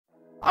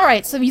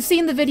Alright, so you've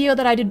seen the video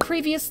that I did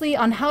previously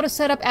on how to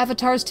set up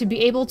avatars to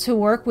be able to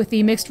work with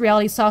the mixed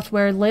reality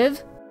software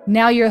LIV.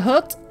 Now you're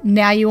hooked,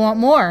 now you want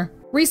more.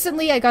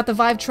 Recently I got the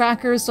Vive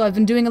Trackers, so I've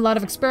been doing a lot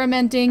of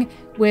experimenting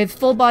with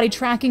full body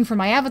tracking for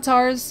my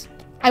avatars.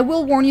 I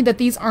will warn you that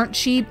these aren't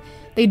cheap.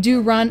 They do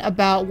run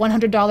about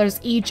 $100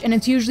 each, and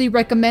it's usually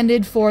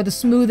recommended for the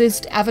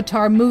smoothest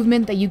avatar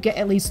movement that you get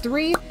at least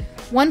 3.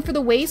 One for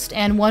the waist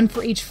and one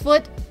for each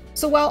foot.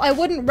 So while I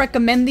wouldn't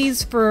recommend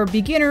these for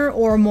beginner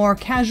or more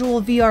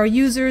casual VR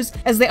users,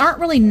 as they aren't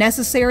really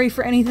necessary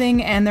for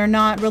anything and they're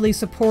not really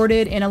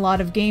supported in a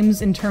lot of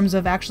games in terms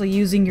of actually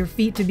using your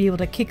feet to be able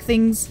to kick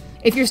things.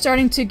 If you're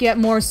starting to get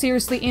more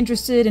seriously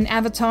interested in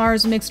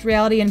avatars, mixed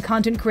reality, and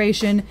content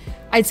creation,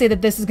 I'd say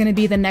that this is going to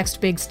be the next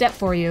big step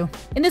for you.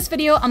 In this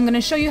video, I'm going to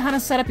show you how to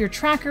set up your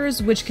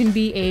trackers, which can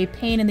be a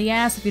pain in the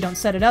ass if you don't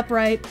set it up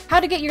right, how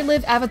to get your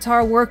LIV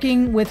avatar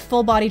working with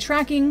full body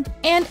tracking,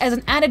 and as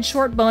an added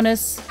short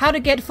bonus, how to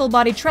get full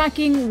body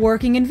tracking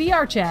working in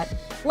VR chat.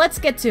 Let's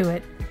get to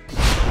it.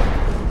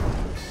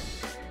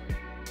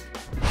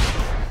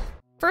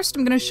 First,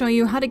 I'm going to show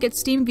you how to get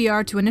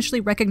SteamVR to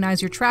initially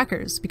recognize your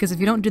trackers, because if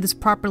you don't do this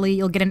properly,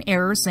 you'll get an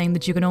error saying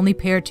that you can only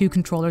pair 2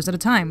 controllers at a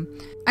time.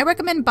 I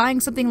recommend buying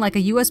something like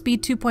a USB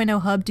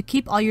 2.0 hub to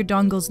keep all your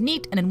dongles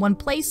neat and in one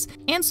place,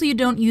 and so you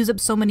don't use up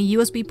so many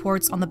USB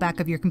ports on the back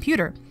of your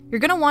computer.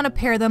 You're going to want to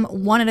pair them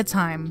one at a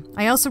time.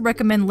 I also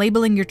recommend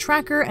labeling your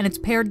tracker and its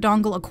paired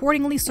dongle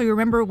accordingly so you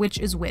remember which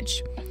is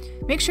which.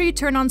 Make sure you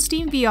turn on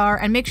SteamVR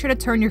and make sure to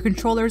turn your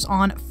controllers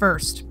on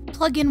first.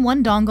 Plug in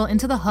one dongle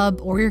into the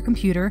hub or your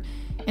computer,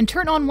 and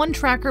turn on one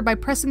tracker by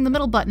pressing the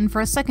middle button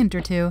for a second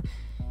or two.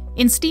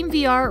 In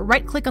SteamVR,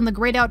 right-click on the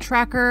grayed out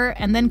tracker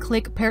and then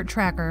click Pair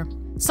Tracker.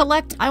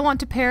 Select I want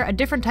to pair a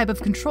different type of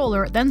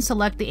controller, then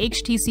select the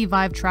HTC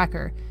Vive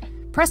Tracker.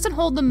 Press and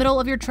hold the middle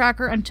of your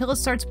tracker until it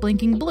starts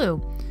blinking blue.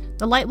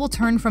 The light will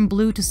turn from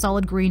blue to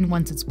solid green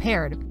once it's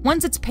paired.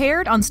 Once it's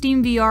paired on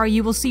SteamVR,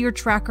 you will see your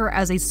tracker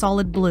as a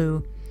solid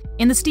blue.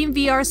 In the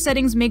SteamVR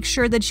settings, make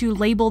sure that you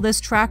label this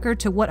tracker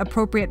to what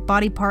appropriate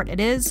body part it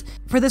is.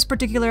 For this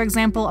particular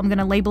example, I'm going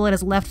to label it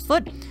as left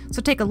foot,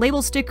 so take a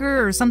label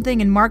sticker or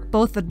something and mark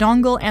both the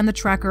dongle and the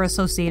tracker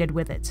associated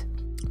with it.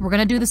 We're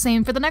going to do the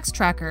same for the next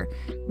tracker.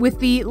 With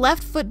the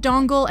left foot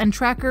dongle and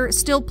tracker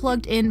still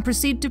plugged in,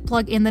 proceed to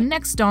plug in the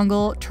next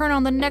dongle, turn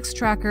on the next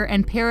tracker,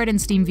 and pair it in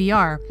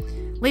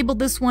SteamVR. Label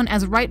this one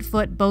as right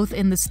foot both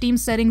in the Steam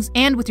settings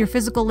and with your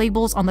physical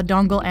labels on the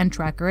dongle and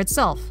tracker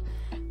itself.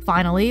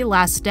 Finally,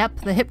 last step,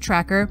 the hip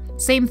tracker,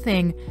 same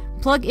thing.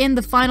 Plug in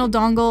the final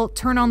dongle,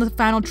 turn on the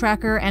final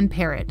tracker, and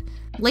pair it.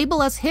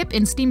 Label as hip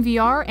in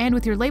SteamVR and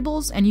with your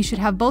labels, and you should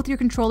have both your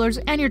controllers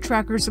and your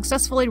trackers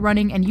successfully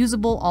running and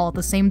usable all at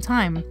the same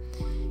time.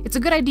 It's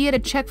a good idea to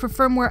check for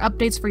firmware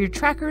updates for your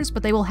trackers,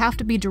 but they will have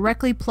to be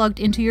directly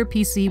plugged into your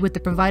PC with the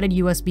provided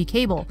USB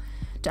cable.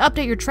 To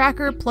update your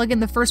tracker, plug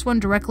in the first one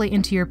directly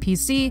into your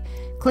PC,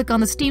 click on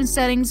the Steam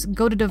settings,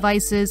 go to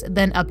Devices,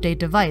 then Update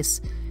Device.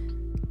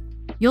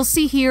 You'll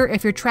see here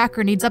if your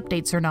tracker needs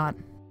updates or not.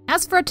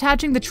 As for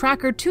attaching the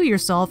tracker to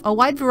yourself, a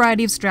wide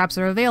variety of straps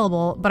are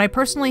available, but I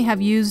personally have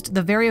used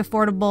the very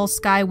affordable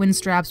SkyWind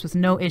straps with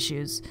no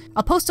issues.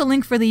 I'll post a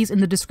link for these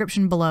in the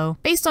description below.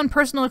 Based on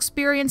personal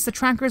experience, the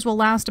trackers will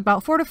last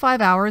about 4 to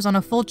 5 hours on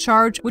a full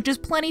charge, which is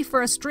plenty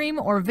for a stream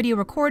or video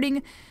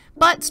recording,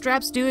 but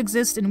straps do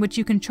exist in which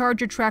you can charge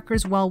your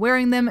trackers while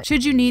wearing them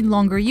should you need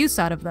longer use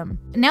out of them.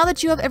 Now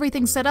that you have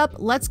everything set up,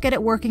 let's get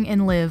it working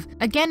in LIV.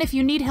 Again, if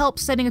you need help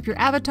setting up your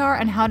avatar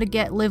and how to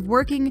get LIV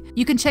working,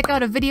 you can check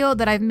out a video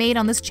that I've made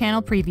on this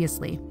channel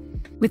previously.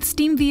 With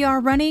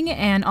SteamVR running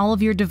and all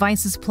of your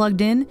devices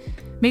plugged in,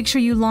 make sure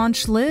you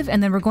launch LIV,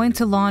 and then we're going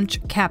to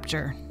launch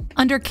Capture.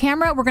 Under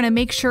Camera, we're going to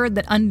make sure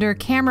that under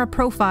Camera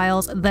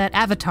Profiles that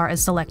Avatar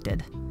is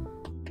selected.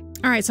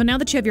 Alright, so now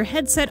that you have your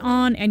headset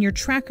on and your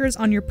trackers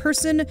on your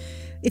person,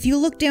 if you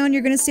look down,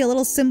 you're going to see a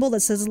little symbol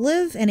that says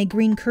LIV and a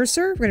green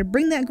cursor. We're going to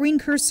bring that green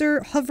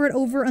cursor, hover it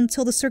over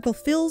until the circle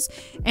fills,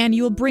 and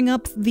you will bring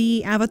up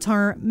the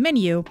avatar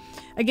menu.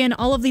 Again,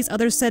 all of these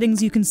other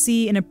settings you can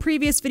see in a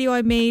previous video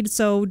I made,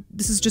 so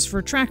this is just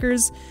for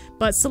trackers,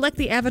 but select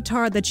the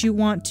avatar that you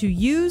want to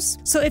use.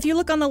 So if you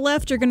look on the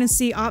left, you're going to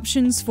see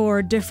options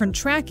for different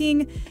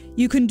tracking.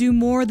 You can do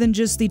more than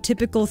just the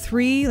typical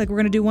 3, like we're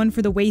going to do 1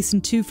 for the waist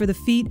and 2 for the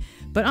feet,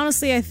 but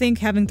honestly I think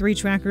having 3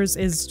 trackers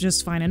is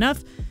just fine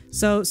enough.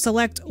 So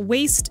select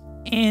waist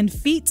and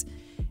feet,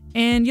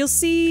 and you'll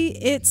see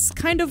it's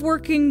kind of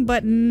working,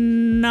 but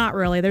not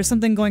really. There's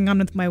something going on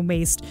with my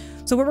waist.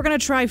 So what we're going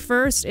to try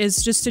first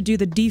is just to do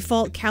the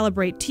default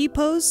calibrate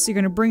T-pose. So you're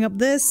going to bring up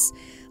this,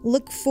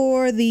 look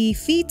for the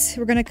feet.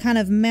 We're going to kind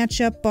of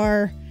match up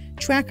our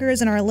trackers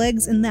and our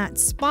legs in that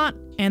spot,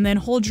 and then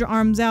hold your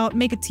arms out,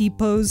 make a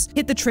T-pose,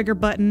 hit the trigger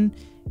button,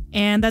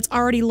 and that's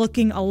already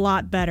looking a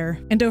lot better.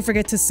 And don't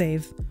forget to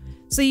save.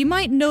 So you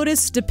might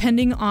notice,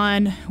 depending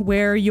on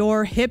where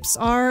your hips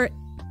are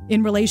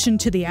in relation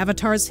to the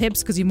avatar's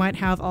hips, because you might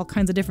have all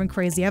kinds of different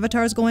crazy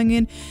avatars going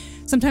in,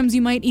 sometimes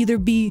you might either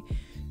be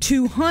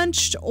too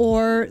hunched,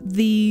 or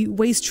the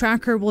waist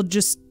tracker will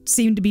just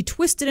seem to be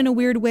twisted in a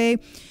weird way.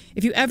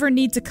 If you ever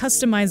need to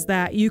customize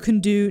that, you can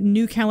do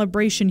new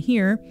calibration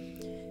here.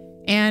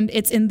 And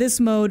it's in this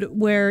mode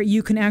where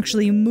you can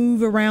actually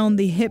move around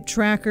the hip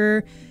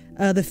tracker,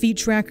 the feet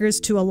trackers,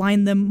 to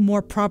align them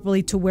more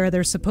properly to where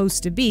they're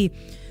supposed to be.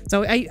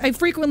 So I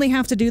frequently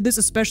have to do this,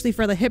 especially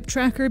for the hip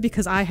tracker,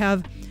 because I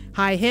have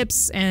high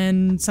hips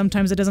and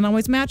sometimes it doesn't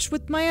always match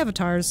with my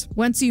avatars.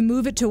 Once you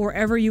move it to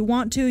wherever you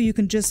want to, you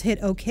can just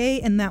hit OK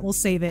and that will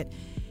save it.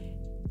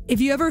 If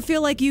you ever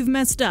feel like you've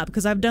messed up,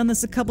 because I've done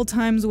this a couple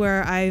times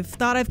where I've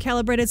thought I've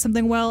calibrated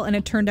something well and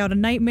it turned out a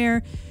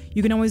nightmare,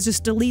 you can always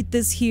just delete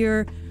this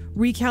here,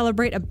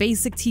 recalibrate a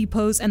basic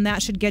T-pose, and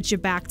that should get you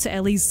back to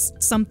at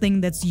least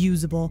something that's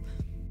usable.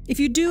 If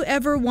you do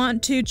ever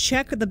want to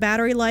check the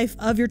battery life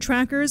of your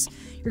trackers,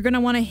 you're going to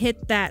want to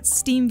hit that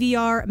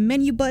SteamVR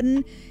menu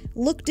button,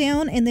 look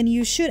down, and then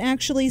you should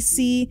actually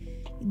see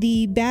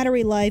the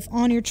battery life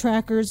on your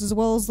trackers as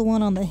well as the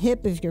one on the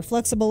hip if you're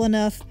flexible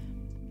enough.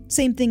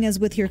 Same thing as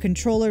with your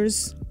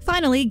controllers.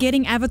 Finally,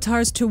 getting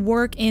avatars to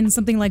work in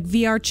something like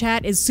VR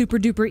chat is super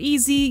duper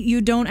easy.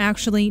 You don't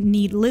actually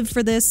need LIV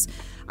for this.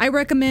 I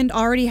recommend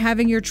already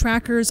having your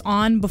trackers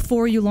on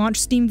before you launch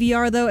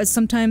SteamVR though, as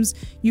sometimes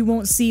you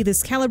won't see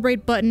this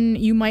calibrate button.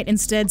 You might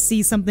instead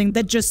see something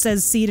that just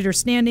says seated or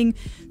standing.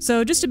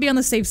 So just to be on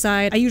the safe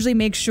side, I usually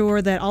make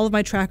sure that all of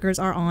my trackers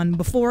are on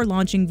before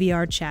launching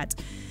VR chat.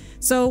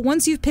 So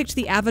once you've picked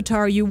the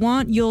avatar you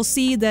want, you'll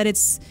see that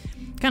it's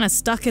kind of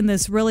stuck in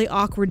this really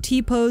awkward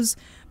T-pose,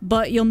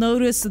 but you'll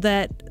notice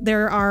that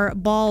there are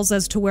balls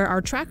as to where our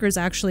trackers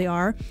actually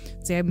are.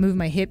 See, I move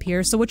my hip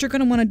here. So what you're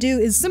going to want to do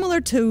is similar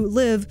to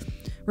LIV,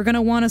 we're going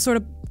to want to sort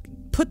of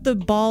put the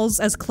balls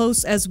as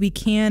close as we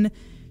can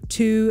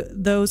to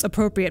those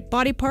appropriate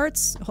body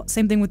parts.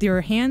 Same thing with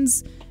your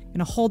hands. Going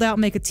to hold out,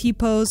 make a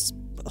T-pose,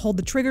 hold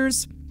the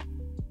triggers,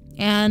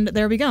 and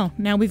there we go.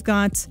 Now we've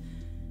got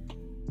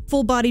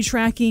full body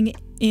tracking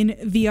in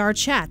VR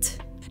chat.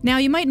 Now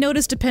you might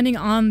notice depending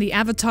on the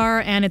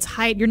avatar and its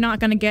height, you're not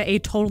going to get a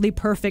totally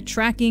perfect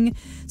tracking.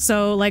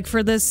 So like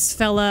for this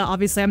fella,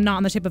 obviously I'm not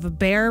on the tip of a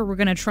bear. We're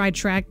going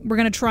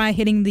to try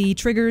hitting the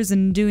triggers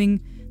and doing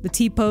the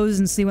T-pose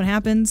and see what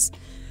happens.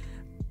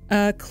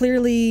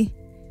 Clearly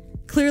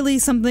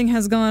something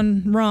has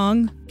gone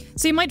wrong.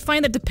 So you might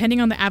find that depending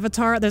on the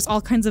avatar, there's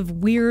all kinds of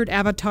weird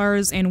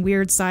avatars and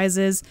weird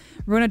sizes.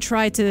 We're going to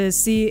try to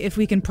see if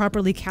we can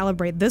properly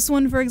calibrate this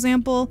one, for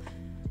example.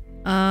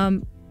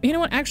 You know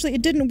what? Actually,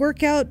 it didn't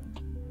work out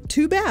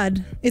too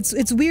bad.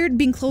 It's weird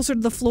being closer to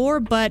the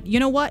floor, but you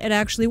know what? It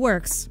actually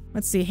works.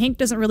 Let's see. Hank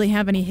doesn't really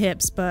have any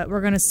hips, but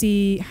we're gonna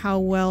see how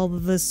well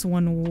this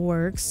one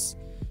works.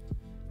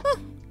 Oh,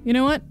 you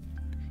know what?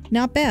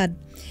 Not bad.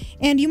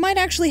 And you might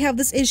actually have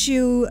this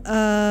issue.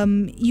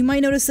 You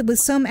might notice that with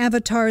some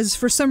avatars,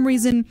 for some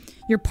reason,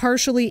 you're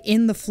partially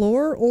in the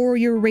floor or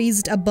you're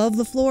raised above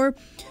the floor.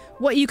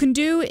 What you can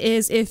do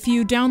is if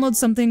you download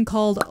something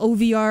called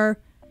OVR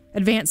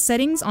Advanced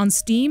Settings on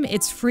Steam,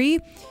 it's free.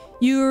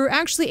 You're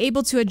actually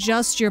able to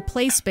adjust your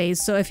play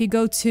space. So if you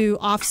go to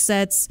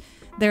offsets,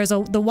 there's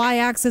the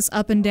y-axis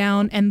up and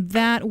down, and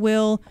that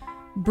will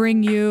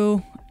bring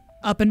you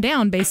up and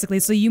down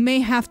basically. So you may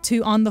have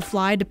to, on the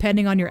fly,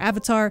 depending on your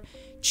avatar,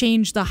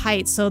 change the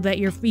height so that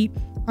your feet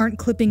aren't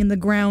clipping in the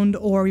ground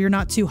or you're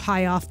not too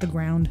high off the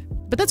ground.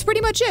 But that's pretty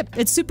much it.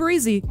 It's super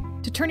easy.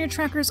 To turn your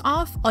trackers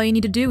off, all you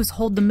need to do is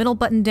hold the middle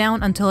button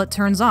down until it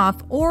turns off,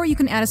 or you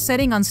can add a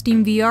setting on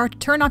SteamVR to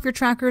turn off your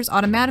trackers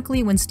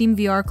automatically when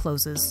SteamVR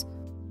closes.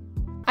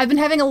 I've been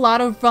having a lot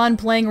of fun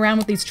playing around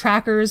with these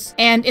trackers,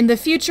 and in the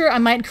future I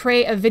might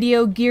create a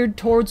video geared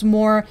towards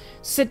more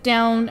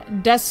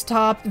sit-down,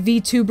 desktop,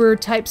 VTuber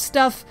type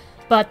stuff,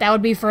 but that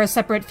would be for a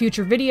separate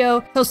future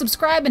video, so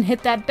subscribe and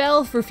hit that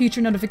bell for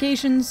future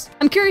notifications.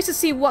 I'm curious to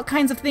see what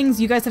kinds of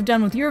things you guys have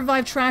done with your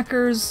Vive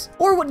trackers,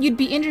 or what you'd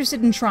be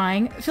interested in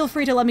trying. Feel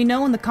free to let me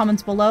know in the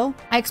comments below.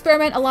 I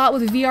experiment a lot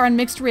with VR and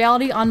mixed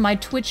reality on my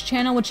Twitch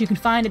channel, which you can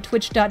find at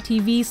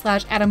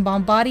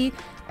twitch.tv/AtomBombBody.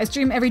 I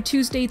stream every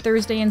Tuesday,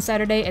 Thursday, and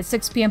Saturday at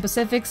 6 p.m.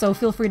 Pacific, so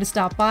feel free to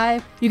stop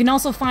by. You can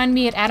also find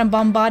me at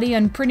AtomBombBody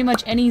on pretty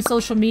much any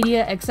social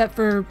media except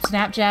for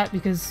Snapchat,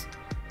 because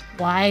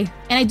why?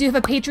 And I do have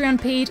a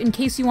Patreon page in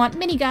case you want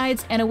mini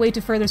guides and a way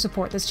to further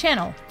support this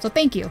channel, so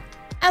thank you.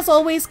 As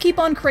always, keep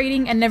on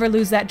creating and never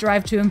lose that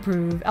drive to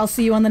improve. I'll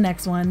see you on the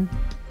next one.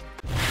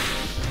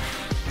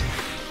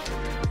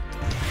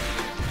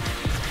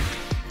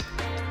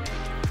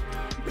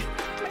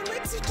 My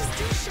legs are just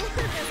too short.